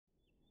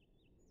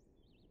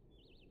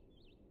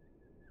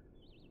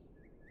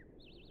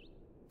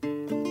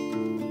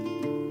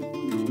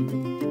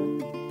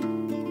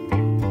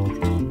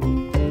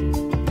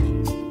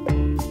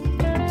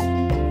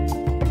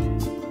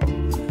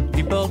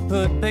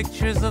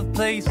pictures of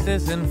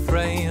places in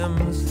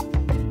frames.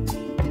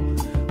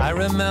 I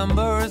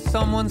remember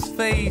someone's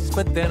face,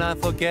 but then I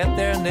forget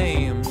their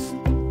names.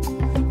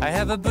 I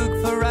have a book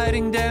for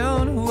writing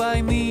down who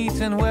I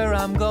meet and where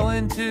I'm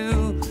going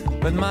to,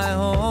 but my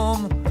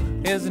home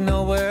is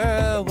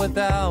nowhere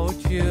without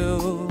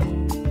you.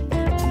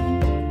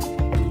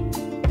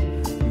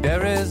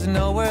 There is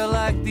nowhere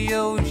like the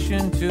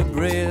ocean to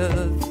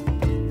breathe,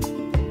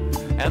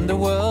 and the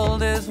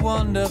world is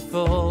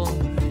wonderful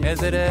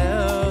as it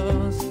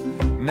is.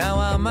 Now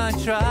I might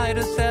try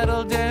to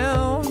settle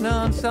down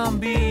on some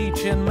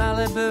beach in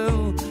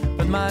Malibu,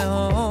 but my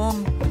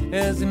home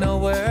is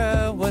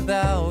nowhere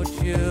without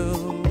you.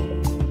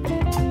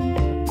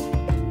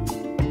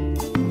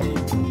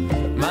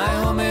 My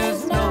home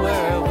is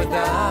nowhere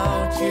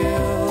without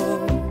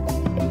you.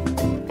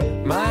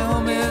 My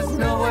home is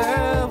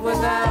nowhere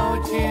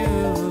without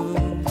you.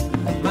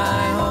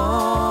 My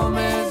home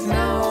is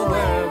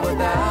nowhere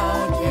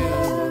without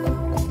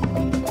you.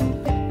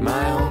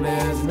 My home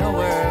is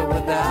nowhere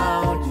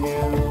without you.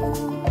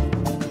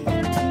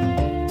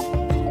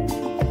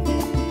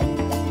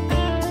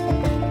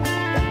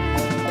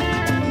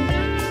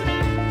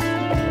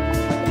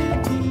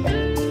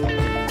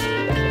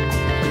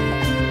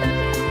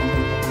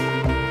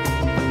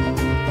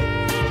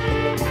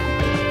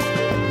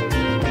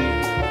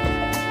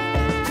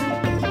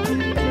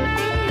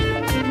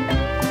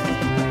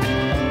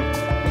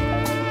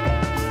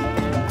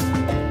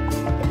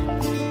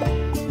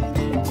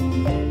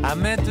 I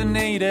met a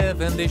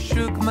native and they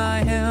shook my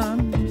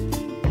hand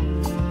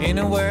in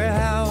a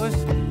warehouse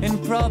in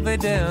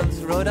Providence,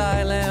 Rhode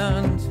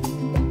Island.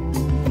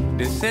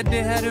 They said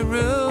they had a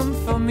room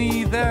for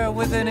me there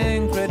with an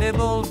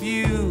incredible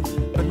view,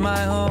 but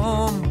my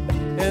home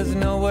is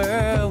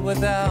nowhere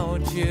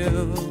without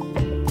you.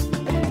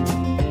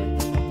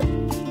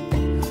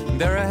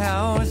 There are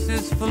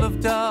houses full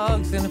of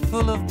dogs and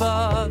full of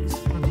bugs,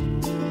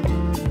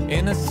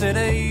 in a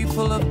city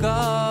full of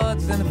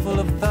gods and full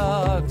of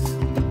thugs.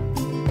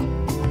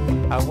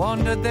 I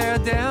wandered there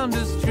down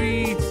the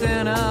streets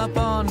and up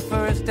on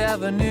First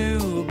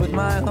Avenue, but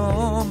my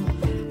home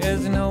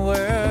is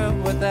nowhere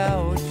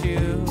without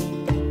you.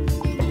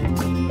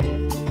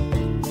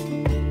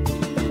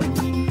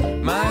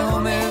 My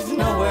home is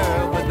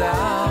nowhere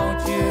without you.